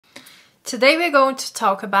Today we're going to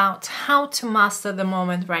talk about how to master the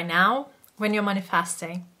moment right now when you're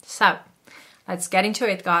manifesting. So, let's get into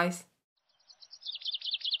it, guys.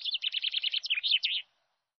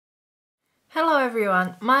 Hello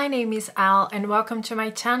everyone, my name is Al and welcome to my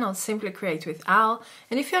channel Simply Create with Al.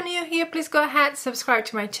 And if you're new here, please go ahead, subscribe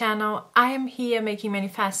to my channel. I am here making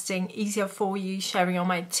manifesting easier for you, sharing all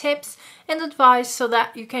my tips and advice so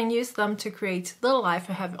that you can use them to create the life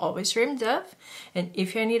you have always dreamed of. And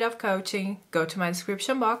if you're in need of coaching, go to my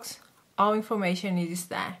description box. All information is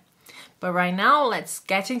there. But right now, let's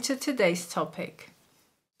get into today's topic.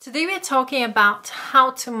 Today we're talking about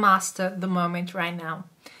how to master the moment right now.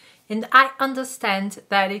 And I understand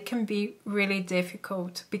that it can be really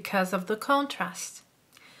difficult because of the contrast.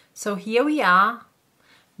 So here we are,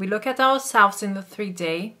 we look at ourselves in the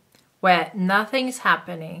 3D where nothing is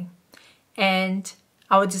happening and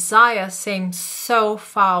our desire seems so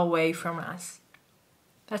far away from us.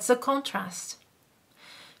 That's the contrast.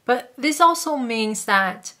 But this also means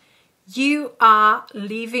that you are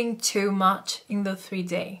living too much in the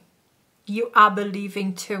 3D. You are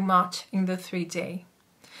believing too much in the 3D.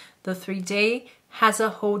 The 3D has a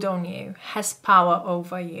hold on you, has power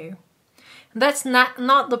over you. And that's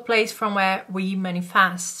not the place from where we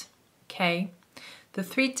manifest, okay? The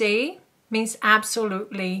 3D means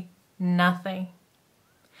absolutely nothing.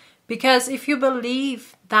 Because if you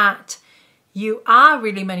believe that you are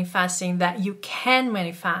really manifesting, that you can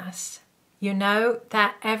manifest, you know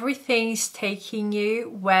that everything is taking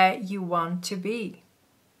you where you want to be.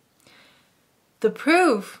 The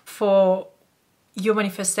proof for your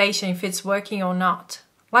manifestation, if it's working or not,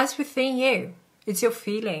 lies within you. It's your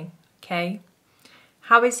feeling, okay?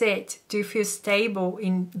 How is it? Do you feel stable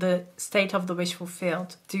in the state of the wish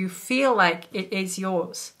fulfilled? Do you feel like it is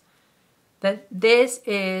yours? That this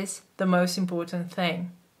is the most important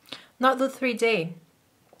thing. Not the 3D.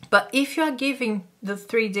 But if you are giving the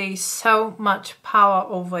 3D so much power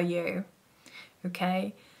over you,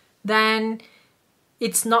 okay, then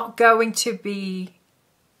it's not going to be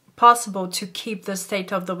possible to keep the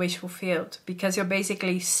state of the wish fulfilled, because you're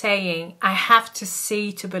basically saying, I have to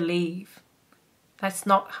see to believe. That's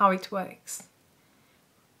not how it works.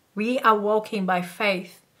 We are walking by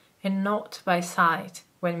faith and not by sight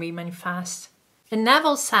when we manifest. And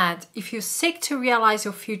Neville said, if you seek to realize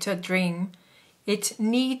your future dream, it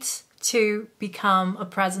needs to become a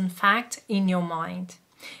present fact in your mind.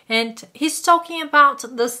 And he's talking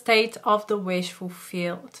about the state of the wish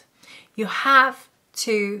fulfilled. You have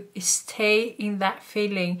to stay in that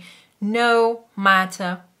feeling no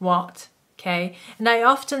matter what, okay? And I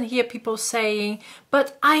often hear people saying,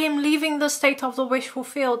 but I am living the state of the wish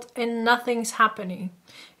fulfilled and nothing's happening.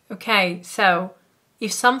 Okay, so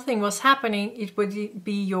if something was happening, it would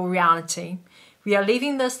be your reality. We are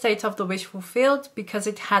living the state of the wish fulfilled because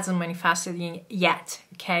it hasn't manifested yet,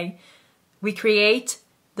 okay? We create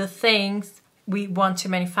the things we want to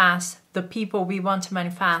manifest, the people we want to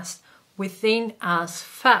manifest within us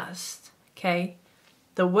first, okay?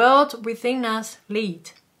 The world within us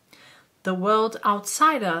lead. The world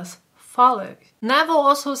outside us follow. Neville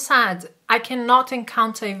also said, I cannot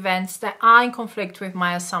encounter events that are in conflict with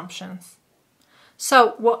my assumptions.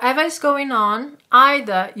 So whatever is going on,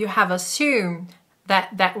 either you have assumed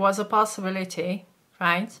that that was a possibility,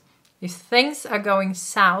 right? If things are going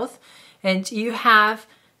south and you have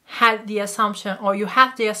had the assumption, or you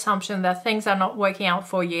have the assumption that things are not working out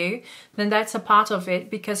for you, then that's a part of it,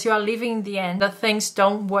 because you are living in the end that things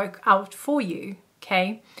don't work out for you,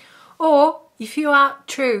 okay? Or if you are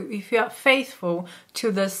true, if you are faithful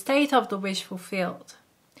to the state of the wish fulfilled,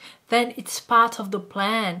 then it's part of the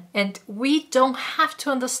plan, and we don't have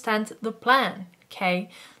to understand the plan, okay?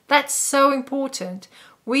 That's so important.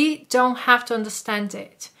 We don't have to understand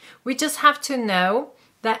it. We just have to know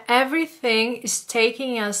that everything is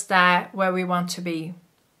taking us there where we want to be,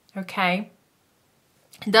 okay?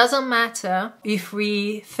 It doesn't matter if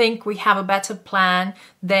we think we have a better plan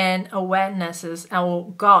than awareness's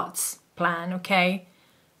or God's plan, okay?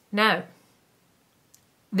 No.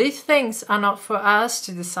 These things are not for us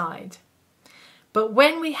to decide. But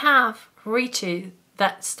when we have reached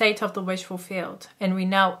that state of the wish fulfilled and we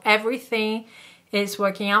know everything is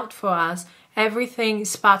working out for us, everything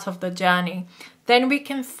is part of the journey, then we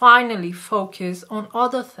can finally focus on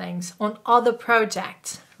other things, on other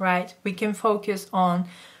projects, right? We can focus on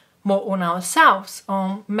more on ourselves,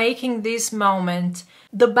 on making this moment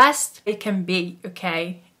the best it can be,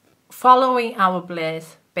 okay? Following our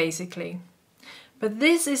bliss, basically. But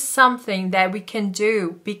this is something that we can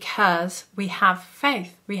do because we have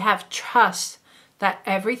faith, we have trust that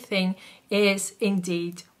everything is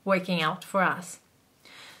indeed working out for us.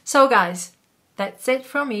 So guys, that's it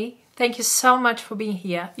from me. Thank you so much for being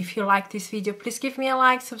here. If you like this video, please give me a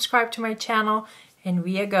like, subscribe to my channel, and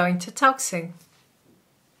we are going to talk soon.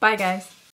 Bye guys.